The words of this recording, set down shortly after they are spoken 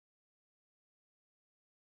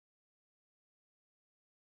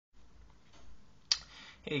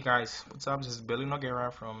Hey guys, what's up? This is Billy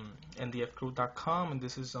Noguera from ndfcrew.com, and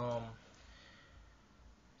this is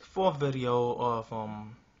fourth video of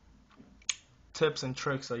tips and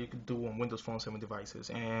tricks that you could do on Windows Phone 7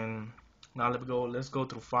 devices. And now let's go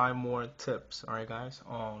through 5 more tips. All right, guys.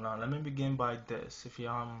 Now let me begin by this. If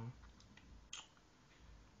you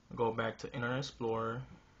go back to Internet Explorer,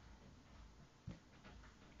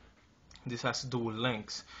 this has to do with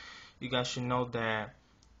links. You guys should know that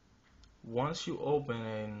once you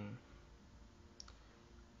open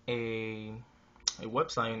a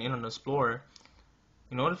website in Internet Explorer,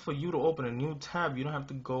 in order for you to open a new tab, you don't have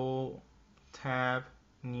to go tab,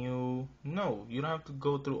 new, no, you don't have to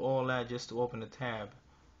go through all that just to open a tab.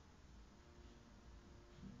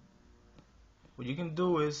 What you can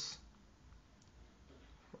do is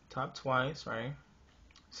tap twice, right?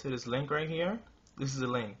 See this link right here? This is the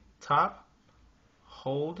link. Tap,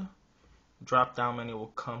 hold, drop down menu will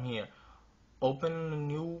come here. Open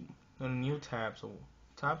a new tab. So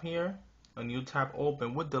tap here, a new tab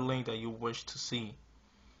open with the link that you wish to see.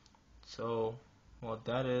 So while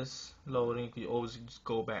that is loading, you always just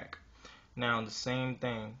go back. Now the same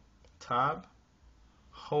thing, tab,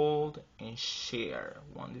 hold, and share.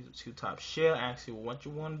 One, these two tap. Share asks you what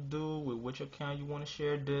you want to do, with which account you want to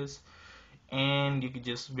share this, and you can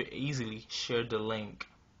just easily share the link,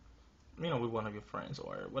 with one of your friends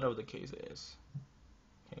or whatever the case is.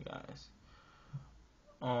 Okay, guys.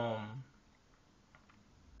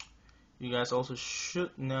 You guys also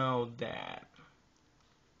should know that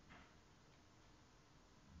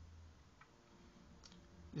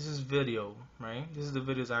this is video, right? This is the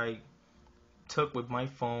videos I took with my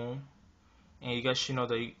phone, and you guys should know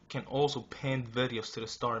that you can also pin videos to the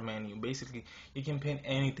start menu. Basically, you can pin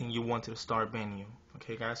anything you want to the start menu.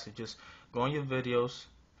 Okay, guys, so just go on your videos,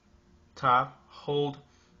 tap, hold,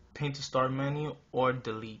 pin to start menu, or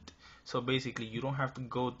delete. So basically, you don't have to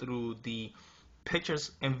go through the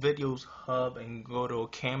pictures and videos hub and go to a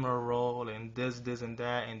camera roll and this and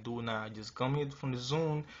that and do not. Just come here from the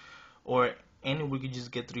Zoom or anywhere you can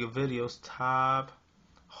just get through your videos, tap,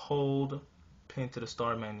 hold, pin to the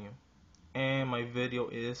start menu, and my video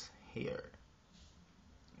is here.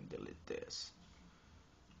 Delete this.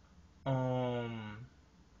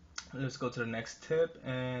 Let's go to the next tip.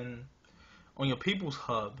 And on your people's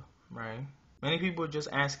hub, right? Many people are just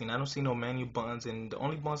asking. I don't see no menu buttons, and the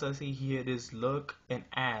only buttons I see here is look and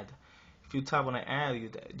add. If you tap on an add,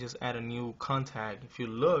 you just add a new contact. If you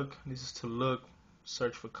look, this is to look,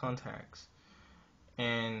 search for contacts.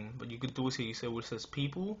 And what you could do is here, you say where it says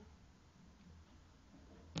people,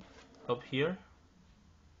 up here,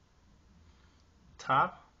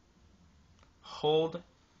 tap, hold,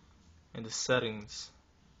 and the settings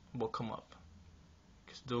will come up.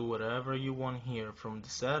 Just do whatever you want here. From the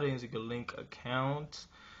settings, you can link accounts,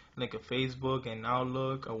 link a Facebook and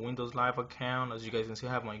Outlook, a Windows Live account. As you guys can see,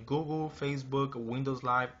 I have my Google, Facebook, Windows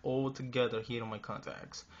Live all together here in my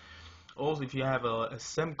contacts. Also, if you have a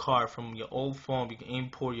SIM card from your old phone, you can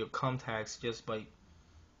import your contacts just by,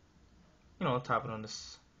 tapping on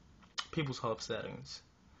this People's Hub settings.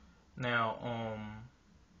 Now,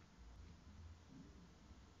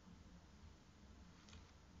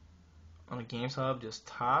 on the Games Hub, just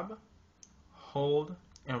tab, hold,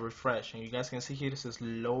 and refresh. And you guys can see here, this is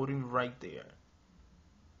loading right there.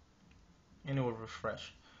 And it will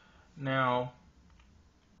refresh. Now,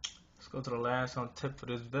 let's go to the last tip for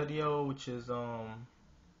this video, which is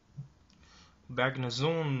back in the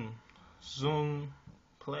Zoom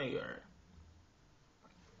player.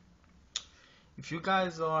 If you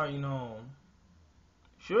guys are,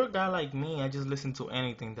 if you're a guy like me, I just listen to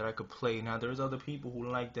anything that I could play. Now, there's other people who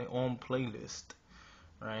like their own playlist,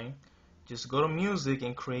 right? Just go to music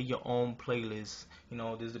and create your own playlist.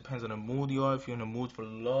 This depends on the mood you are. If you're in the mood for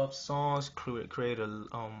love songs, create a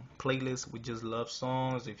playlist with just love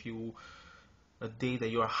songs. If you a day that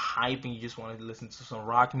you're hyping, you just want to listen to some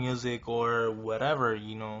rock music or whatever,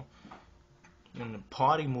 in the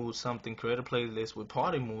party mood, something, create a playlist with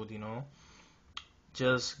party mood,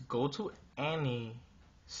 Just go to any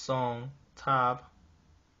song, tab,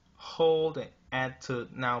 hold, and add to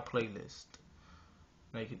now playlist.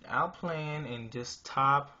 Make it out playing and just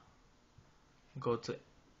tap, go to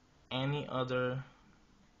any other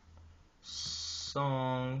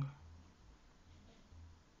song,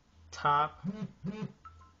 tap,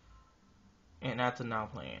 and add to now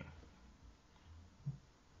playing.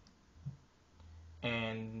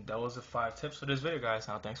 And that was the 5 tips for this video, guys.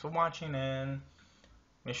 Now, thanks for watching, and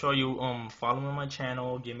make sure you follow me on my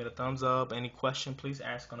channel, give me the thumbs up. Any question, please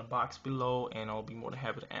ask on the box below, and I'll be more than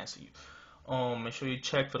happy to answer you. Make sure you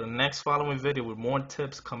check for the next following video with more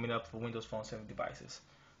tips coming up for Windows Phone 7 devices.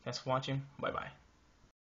 Thanks for watching. Bye bye.